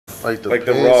like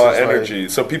the raw energy.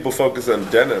 So people focus on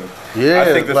denim. Yeah, I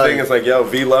think the thing is like, yo,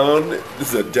 Vlone,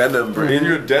 this is a denim brand.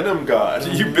 You're a denim god.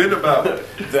 You've been about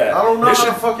that. I don't know how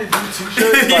to fucking do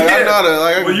t-shirts. Like, I'm not a,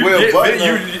 like, I can wear a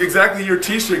button. Exactly, your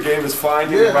t-shirt game is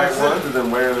finding the right ones and then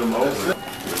wearing them over.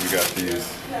 We got these.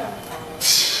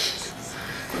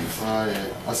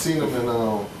 I seen them in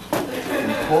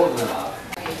Portland.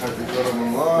 I had to go to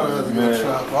Milan, I had to go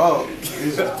trap out.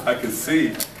 I can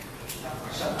see.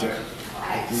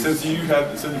 Since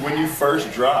when you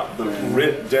first dropped the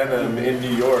RIP denim in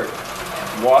New York,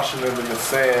 washing them in the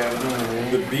sand,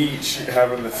 the beach,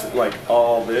 having this, like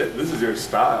all this is your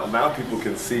style. Now people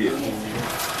can see it.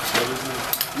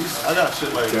 I got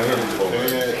shit like that.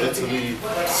 Italy.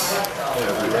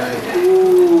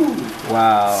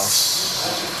 Wow.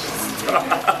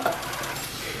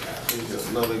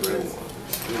 Another great one.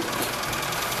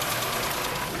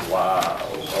 Wow.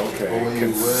 Okay. When you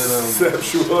wear them,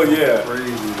 conceptual, yeah.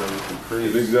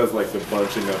 Crazy. It does like the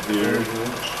bunching up here.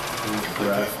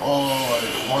 Oh,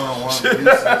 like one-on-one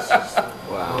bases.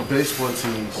 Wow. Baseball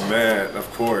teams. Man,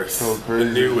 of course. So crazy.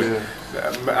 The new one.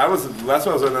 That's what I was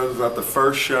at the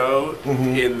first show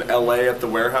in LA at the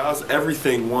warehouse.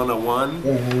 Everything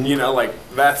one-on-one. You know, like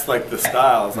that's like the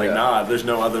style. It's like nah, there's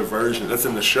no other version. That's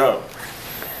in the show.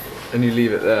 And you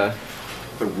leave it there.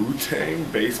 The Wu-Tang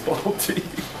baseball team.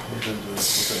 With the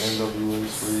NWA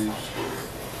sleeves.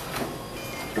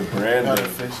 The branding.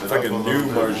 It's like a new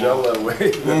Margiela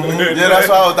way. Yeah, that's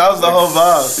how. That was the whole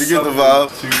vibe. You get the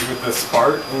vibe. With the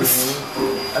spark. I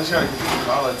just gotta get the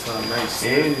collar to a nice.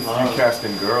 And you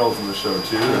casting girls in the show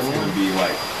too. That's gonna be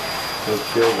like, they'll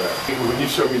kill that. When you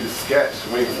showed me the sketch,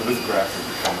 waiting for this graphic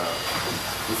to come out.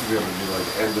 This is gonna be like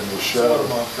the end of the show. One of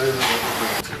my favorite.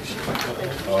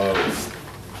 Oh.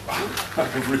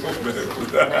 I'm real mad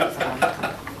with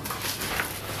that.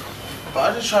 But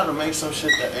I just try to make some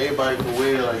shit that everybody can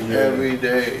wear like every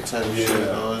day type of shit. You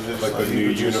know? It's just like the new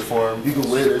uniform. You can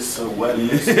wear this to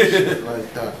weddings and shit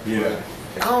like that. Yeah.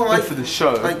 I don't like for the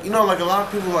show. Like, you know, like a lot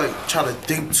of people like try to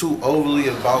think too overly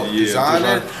about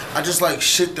designing. I just like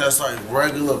shit that's like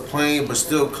regular, plain, but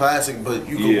still classic. But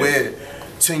you can wear it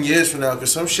 10 years from now,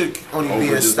 because some shit can only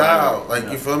be in style. Like,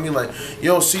 you feel me? Like, you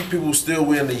don't see people still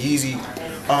wearing the Yeezy,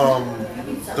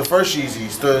 the first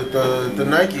Yeezys, the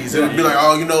Nikes. It would be like,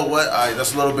 oh, you know what?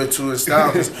 That's a little bit too in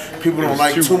style, because people don't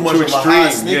like too much of a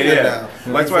high sneaker now.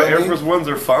 That's why Air Force Ones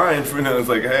are fine. For now, it's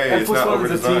like, hey, it's not over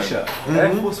designed. Air Force One's a t-shirt.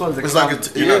 Air Force One's a it's like a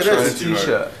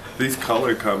t-shirt. These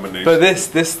color combinations. But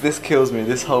this kills me.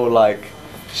 This whole like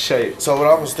shape. So what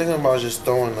I was thinking about is just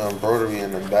throwing the embroidery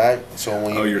in the back. So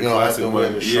when you don't have to wear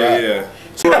the strap.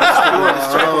 So I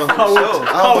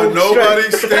don't want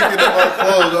nobody stinking in my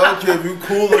clothes. I don't care if you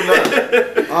cool or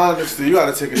not. Honestly, you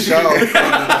gotta take a shower.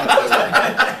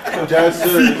 That's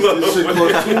it. This shit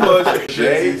costs too much.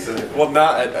 Jay? Well,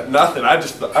 nothing.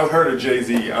 I heard of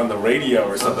Jay-Z on the radio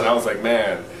or something. I was like,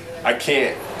 man, I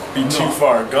can't be too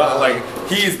far gone. Like,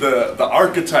 he's the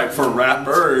archetype for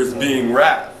rappers being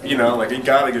rap. You know, like, he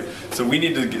gotta get. So we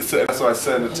need to get. So I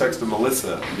sent a text to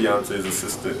Melissa, Beyonce's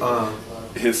assistant.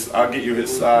 I'll get you his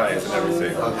size and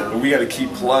everything. But we got to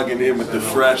keep plugging in with the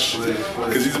fresh,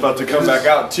 because he's about to come back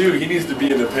out too. He needs to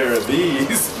be in a pair of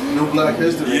these. New Black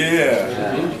History.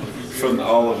 Yeah, from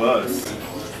all of us.